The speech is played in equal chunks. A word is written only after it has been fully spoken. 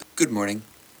Good morning.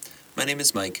 My name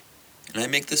is Mike, and I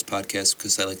make this podcast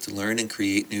because I like to learn and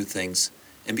create new things,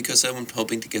 and because I'm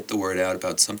hoping to get the word out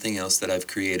about something else that I've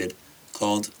created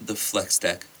called the Flex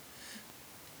Deck.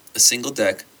 A single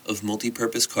deck of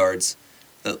multi-purpose cards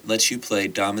that lets you play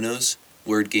dominoes,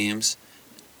 word games,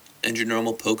 and your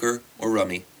normal poker or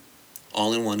rummy,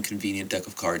 all in one convenient deck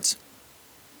of cards.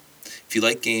 If you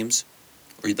like games,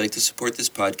 or you'd like to support this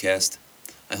podcast,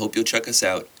 I hope you'll check us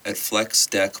out at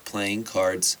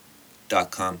flexdeckplayingcards.com.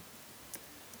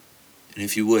 And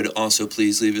if you would, also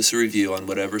please leave us a review on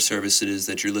whatever service it is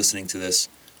that you're listening to this.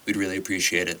 We'd really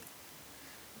appreciate it.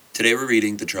 Today we're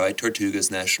reading the Dry Tortugas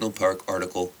National Park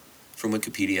article from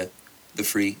Wikipedia, the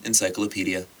free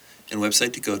encyclopedia, and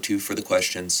website to go to for the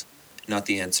questions, not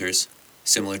the answers,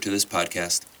 similar to this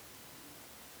podcast.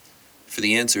 For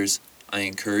the answers, I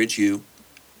encourage you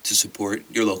to support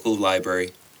your local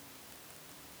library.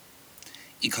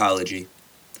 Ecology.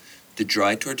 The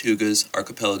Dry Tortugas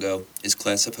archipelago is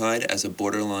classified as a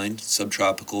borderline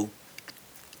subtropical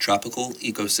tropical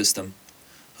ecosystem,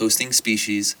 hosting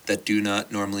species that do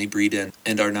not normally breed in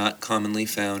and are not commonly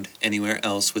found anywhere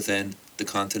else within the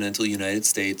continental United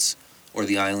States or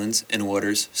the islands and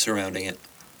waters surrounding it.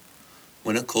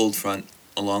 When a cold front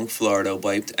along Florida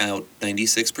wiped out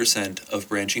 96% of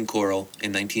branching coral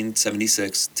in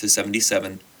 1976 to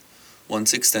 77,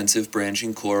 once extensive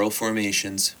branching coral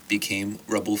formations became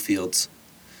rubble fields.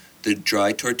 The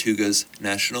Dry Tortugas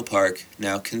National Park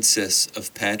now consists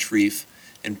of patch reef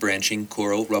and branching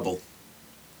coral rubble.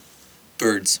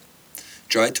 Birds.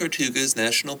 Dry Tortugas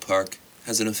National Park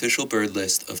has an official bird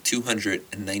list of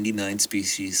 299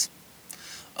 species.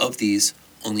 Of these,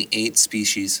 only 8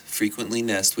 species frequently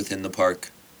nest within the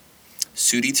park.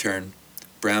 Sooty tern,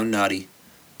 brown noddy,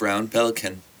 brown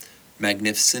pelican,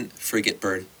 magnificent frigate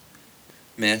bird,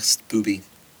 masked booby,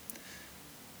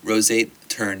 roseate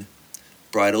tern,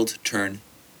 bridled tern,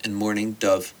 and mourning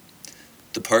dove.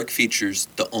 The park features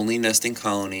the only nesting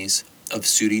colonies of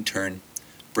sooty tern,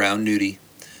 brown nudie,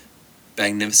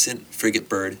 magnificent frigate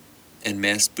bird, and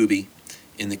masked booby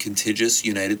in the contiguous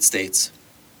United States.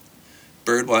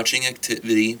 Bird watching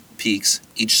activity peaks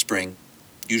each spring,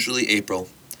 usually April,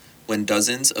 when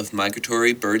dozens of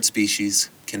migratory bird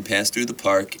species can pass through the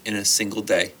park in a single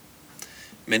day.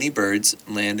 Many birds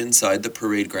land inside the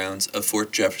parade grounds of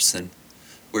Fort Jefferson,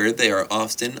 where they are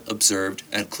often observed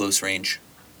at close range.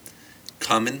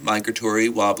 Common migratory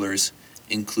warblers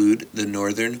include the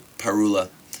northern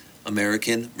parula,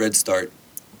 American redstart,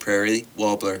 prairie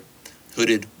warbler,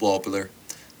 hooded warbler,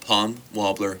 palm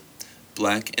warbler,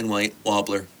 black and white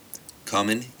warbler,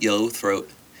 common yellowthroat,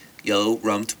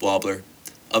 yellow-rumped warbler,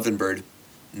 ovenbird,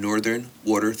 northern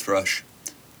water thrush,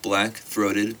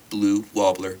 black-throated blue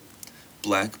warbler,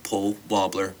 black pole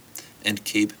warbler, and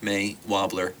Cape May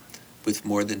warbler, with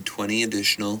more than 20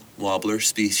 additional warbler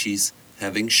species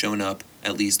having shown up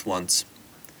at least once.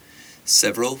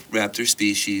 Several raptor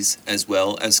species, as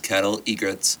well as cattle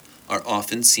egrets, are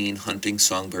often seen hunting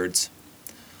songbirds.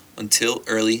 Until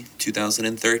early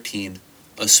 2013,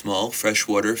 a small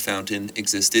freshwater fountain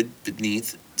existed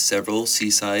beneath several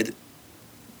seaside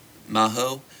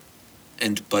maho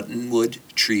and buttonwood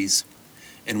trees,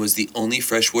 and was the only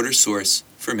freshwater source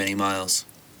for many miles.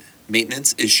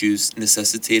 Maintenance issues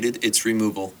necessitated its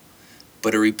removal,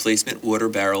 but a replacement water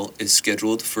barrel is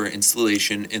scheduled for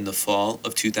installation in the fall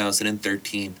of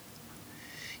 2013.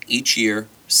 Each year,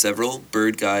 several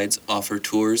bird guides offer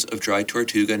tours of Dry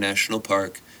Tortuga National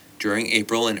Park during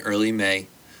April and early May,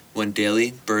 when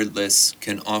daily bird lists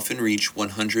can often reach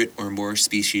 100 or more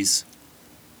species.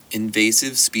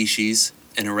 Invasive species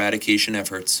and eradication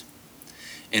efforts.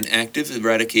 An active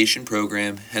eradication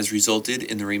program has resulted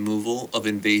in the removal of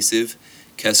invasive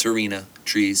casuarina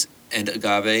trees and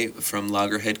agave from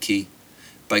Loggerhead Key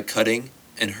by cutting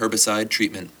and herbicide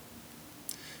treatment.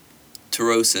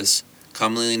 Pterosis,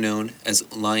 commonly known as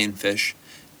lionfish,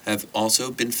 have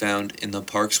also been found in the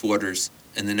park's waters,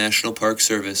 and the National Park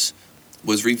Service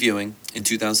was reviewing, in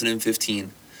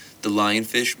 2015, the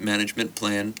lionfish management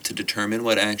plan to determine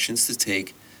what actions to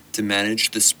take to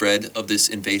manage the spread of this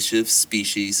invasive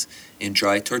species in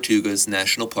Dry Tortugas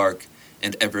National Park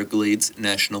and Everglades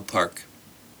National Park.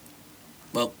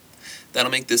 Well,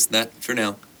 that'll make this that for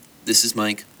now. This is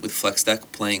Mike with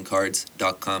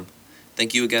flexdeckplayingcards.com.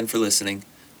 Thank you again for listening.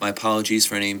 My apologies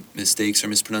for any mistakes or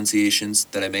mispronunciations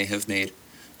that I may have made.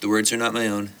 The words are not my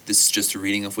own. This is just a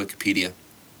reading of Wikipedia.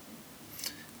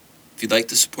 If you'd like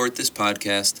to support this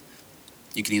podcast,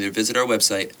 you can either visit our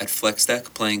website at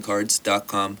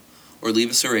flexdeckplayingcards.com or leave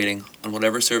us a rating on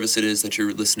whatever service it is that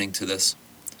you're listening to this.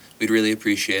 We'd really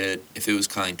appreciate it if it was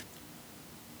kind.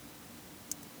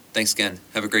 Thanks again.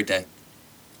 Have a great day.